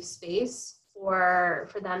that safe space for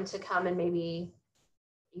them to come, and maybe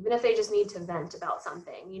even if they just need to vent about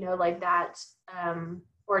something, like that,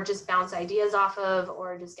 or just bounce ideas off of,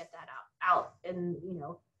 or just get that out in,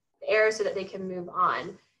 the air, so that they can move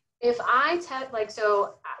on. If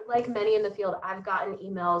like many in the field, I've gotten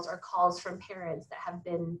emails or calls from parents that have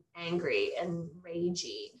been angry and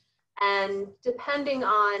ragey. And depending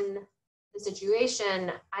on the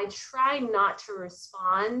situation, I try not to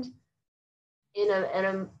respond in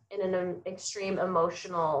an extreme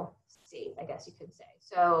emotional state, I guess you could say.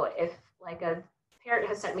 So if like a parent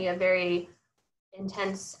has sent me a very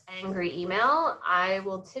intense, angry email, I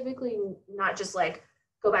will typically not just like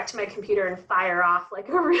go back to my computer and fire off like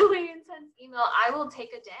a really intense email. I will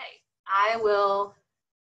take a day. I will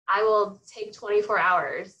take 24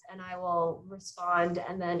 hours and I will respond.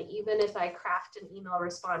 And then even if I craft an email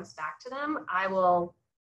response back to them, I will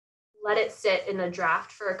let it sit in a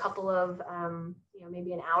draft for a couple of,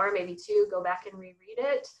 maybe an hour, maybe two, go back and reread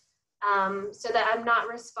it, so that I'm not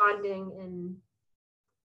responding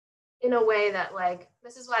in a way that like,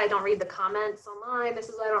 this is why I don't read the comments online. This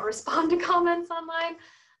is why I don't respond to comments online.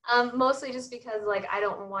 Mostly just because like, I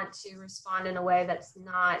don't want to respond in a way that's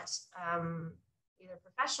not either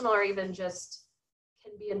professional or even just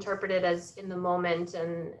can be interpreted as in the moment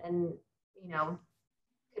and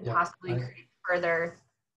could Yeah, possibly create further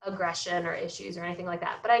aggression or issues or anything like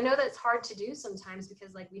that. But I know that it's hard to do sometimes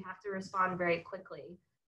because like we have to respond very quickly.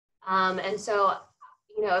 And so,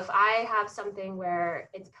 you know, if I have something where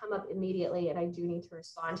it's come up immediately and I do need to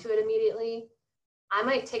respond to it immediately, I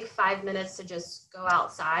might take 5 minutes to just go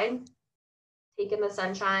outside, take in the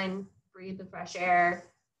sunshine, breathe the fresh air,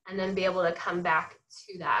 and then be able to come back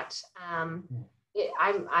to that.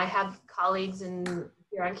 I have colleagues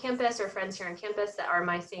here on campus or friends here on campus that are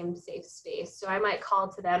my same safe space. So I might call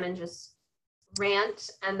to them and just rant.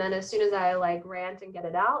 And then as soon as I like rant and get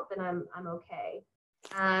it out, then I'm okay.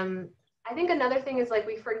 I think another thing is like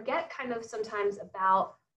we forget kind of sometimes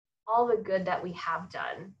about all the good that we have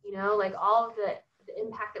done, you know, like all of the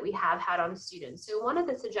impact that we have had on students. So one of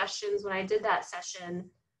the suggestions when I did that session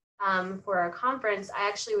for our conference, I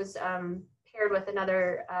actually was paired with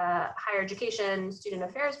another higher education student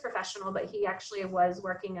affairs professional, but he actually was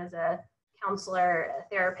working as a counselor, a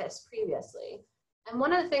therapist previously. And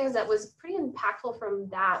one of the things that was pretty impactful from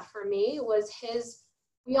that for me was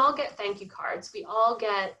we all get thank you cards. We all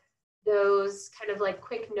get those kind of like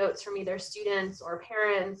quick notes from either students or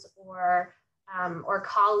parents or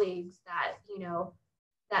colleagues that, you know,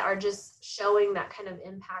 that are just showing that kind of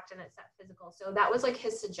impact, and it's that physical. So that was like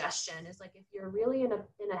his suggestion is like, if you're really in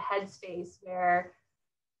a headspace where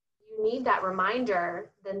you need that reminder,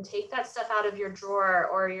 then take that stuff out of your drawer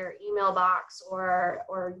or your email box or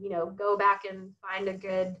you know, go back and find a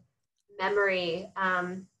good memory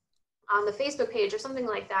on the Facebook page or something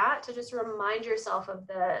like that to just remind yourself of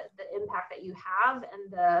the impact that you have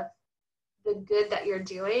and the good that you're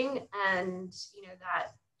doing, and you know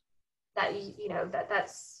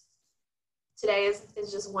that's today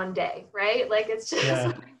is just one day, right? Like it's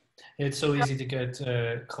just it's so easy to get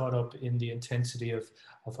caught up in the intensity of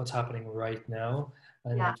what's happening right now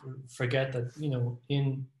and forget that, you know,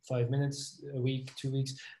 in 5 minutes, a week, 2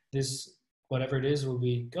 weeks, this whatever it is will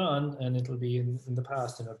be gone and it'll be in the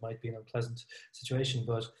past, and it might be an unpleasant situation,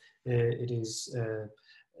 but it is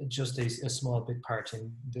just a small big part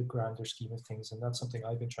in the grander scheme of things, and that's something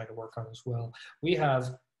I've been trying to work on as well. We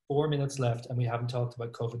have 4 minutes left and we haven't talked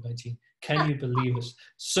about COVID-19. Can you believe it?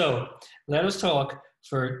 So let us talk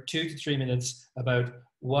for 2 to 3 minutes about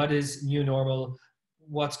what is new normal.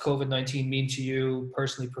 What's COVID-19 mean to you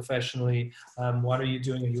personally, professionally? What are you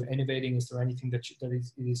doing? Are you innovating? Is there anything that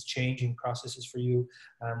is changing processes for you?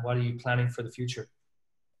 What are you planning for the future?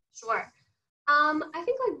 Sure. I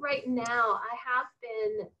think like right now I have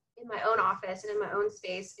been in my own office and in my own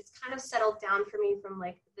space. It's kind of settled down for me from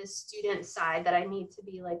like the student side that I need to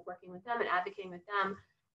be like working with them and advocating with them.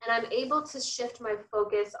 And I'm able to shift my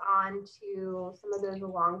focus on to some of those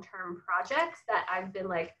long-term projects that I've been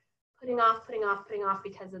like putting off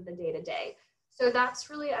because of the day-to-day. So that's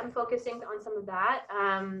really, I'm focusing on some of that.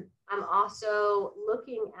 I'm also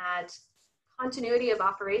looking at continuity of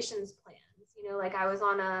operations plans. You know, like I was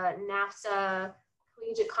on a NAFSA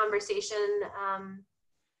collegiate conversation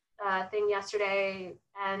thing yesterday,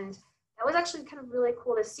 and that was actually kind of really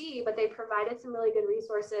cool to see, but they provided some really good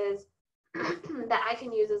resources that I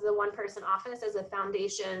can use as a one-person office as a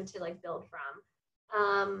foundation to like build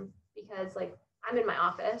from. Because like I'm in my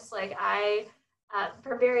office, like I,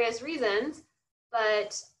 for various reasons,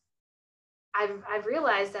 but I've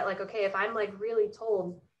realized that like, okay, if I'm like really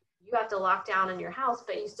told you have to lock down in your house,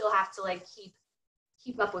 but you still have to like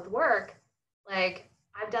keep up with work, like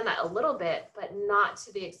I've done that a little bit, but not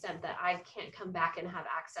to the extent that I can't come back and have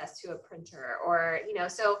access to a printer or, you know,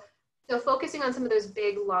 so focusing on some of those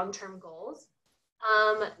big long-term goals.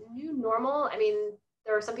 New normal, I mean,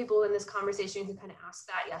 there were some people in this conversation who kind of asked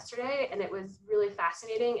that yesterday, and it was really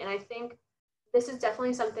fascinating. And I think this is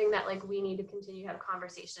definitely something that like we need to continue to have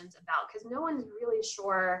conversations about, because no one's really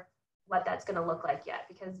sure what that's going to look like yet,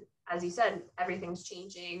 because as you said, everything's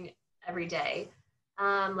changing every day.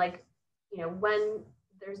 Like, you know, when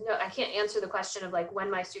I can't answer the question of like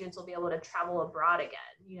when my students will be able to travel abroad again,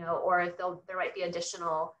 you know, or if there might be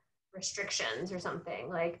additional restrictions or something.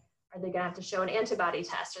 Like, are they going to have to show an antibody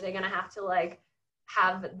test? Are they going to have to like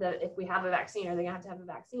if we have a vaccine, are they going to have a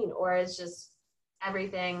vaccine? Or is just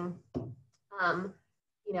everything,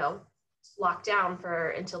 you know, locked down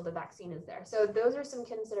until the vaccine is there? So those are some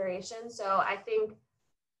considerations. So I think,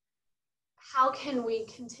 how can we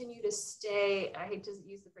continue to stay, I hate to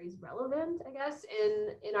use the phrase relevant, I guess,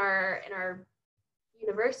 in our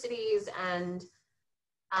universities and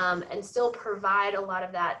still provide a lot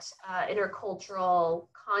of that intercultural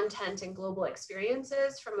content and global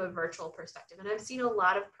experiences from a virtual perspective. And I've seen a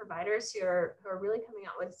lot of providers who are really coming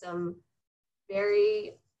out with some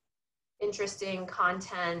very interesting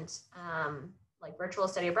content, like virtual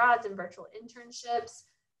study abroads and virtual internships.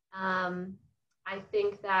 I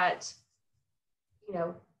think that, you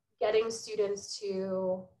know, getting students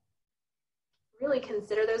to really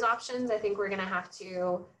consider those options, I think we're going to have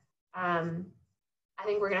to, I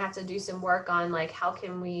think we're going to have to do some work on like, how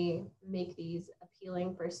can we make these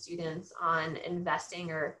appealing for students on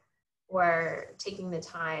investing or taking the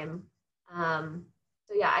time.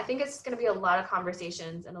 So yeah, I think it's going to be a lot of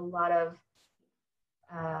conversations and a lot of,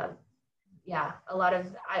 I'm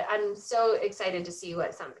so excited to see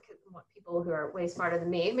what people who are way smarter than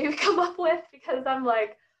me maybe come up with, because I'm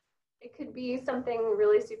like, it could be something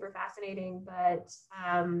really super fascinating, but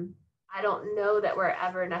I don't know that we're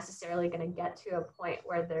ever necessarily going to get to a point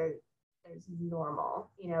where there's normal,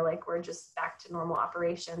 like we're just back to normal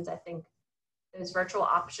operations. I think those virtual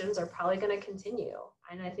options are probably going to continue.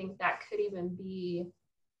 And I think that could even be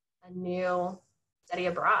a new study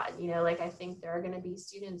abroad. Like I think there are going to be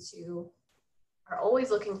students who are always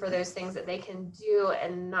looking for those things that they can do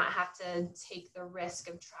and not have to take the risk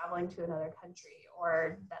of traveling to another country,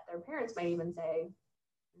 or that their parents might even say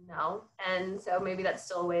no. And so maybe that's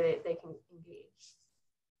still a way that they can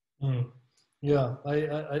engage. Yeah,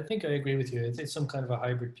 I think I agree with you. It's some kind of a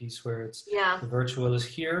hybrid piece where it's the virtual is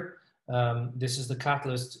here. This is the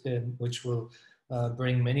catalyst which will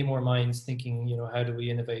bring many more minds thinking, how do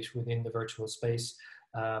we innovate within the virtual space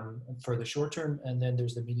for the short term, and then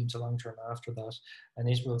there's the medium to long term after that, and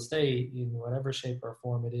it will stay in whatever shape or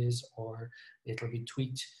form it is, or it'll be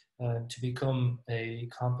tweaked to become a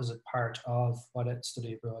composite part of what a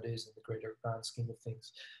study abroad is in the greater grand scheme of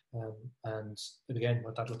things. And again,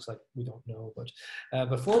 what that looks like, we don't know. But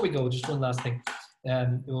before we go, just one last thing.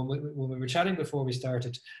 When we were chatting before we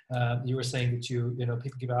started, you were saying that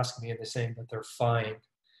people keep asking me and they're saying that they're fine.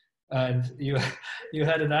 And you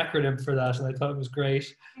had an acronym for that, and I thought it was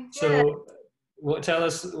great. So tell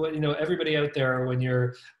us what, everybody out there, when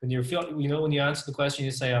you answer the question,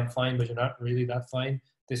 you say I'm fine, but you're not really that fine.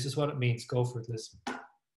 This is what it means. Go for it, Liz.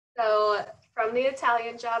 So from the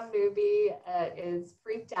Italian Job newbie is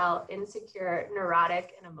freaked out, insecure,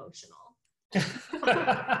 neurotic, and emotional.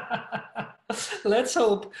 Let's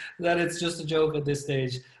hope that it's just a joke at this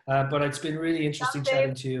stage. But it's been really interesting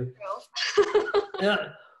chatting to you.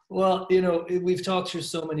 Yeah. Well, we've talked through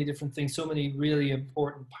so many different things, so many really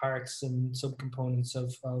important parts and subcomponents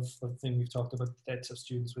of the thing. We've talked about the debts of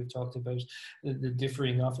students. We've talked about the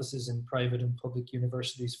differing offices in private and public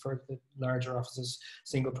universities for the larger offices,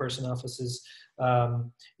 single person offices,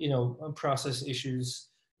 process issues.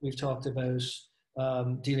 We've talked about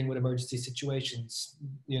dealing with emergency situations,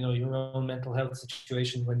 your own mental health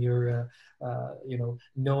situation when you're,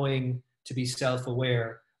 knowing to be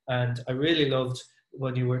self-aware. And I really loved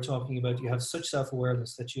when you were talking about, you have such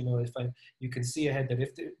self-awareness that, you can see ahead that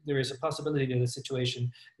if there is a possibility that a situation,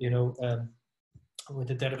 with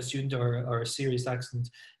the death of a student or a serious accident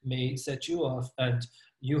may set you off, and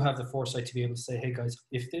you have the foresight to be able to say, hey guys,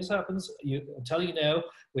 if this happens, I'm telling you now,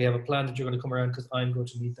 we have a plan that you're going to come around because I'm going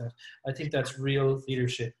to need that. I think that's real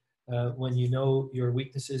leadership. When you know your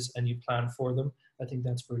weaknesses and you plan for them, I think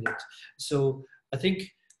that's brilliant. So I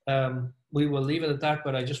think we will leave it at that,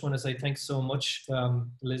 but I just want to say thanks so much,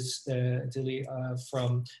 Liz Dille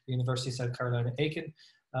from the University of South Carolina, Aiken.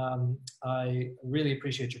 I really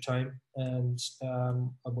appreciate your time, and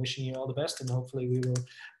I'm wishing you all the best, and hopefully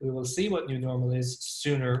we will see what new normal is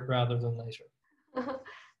sooner rather than later.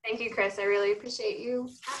 Thank you, Chris. I really appreciate you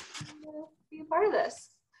being part of this.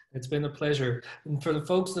 It's been a pleasure. And for the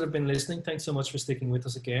folks that have been listening, thanks so much for sticking with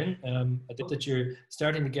us again. I think that you're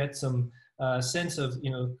starting to get some sense of,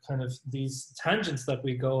 kind of these tangents that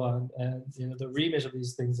we go on. And, the remit of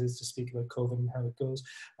these things is to speak about COVID and how it goes.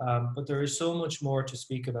 But there is so much more to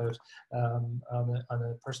speak about on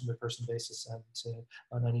a person-to-person basis and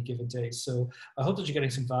on any given day. So I hope that you're getting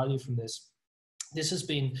some value from this. This has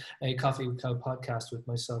been a Coffee with Cow podcast with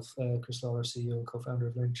myself, Chris Lawler, CEO and co-founder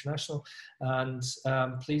of Learn International. And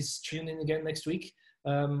please tune in again next week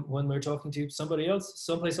when we're talking to somebody else,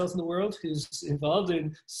 someplace else in the world who's involved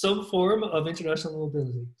in some form of international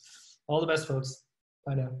mobility. All the best, folks.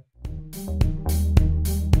 Bye now.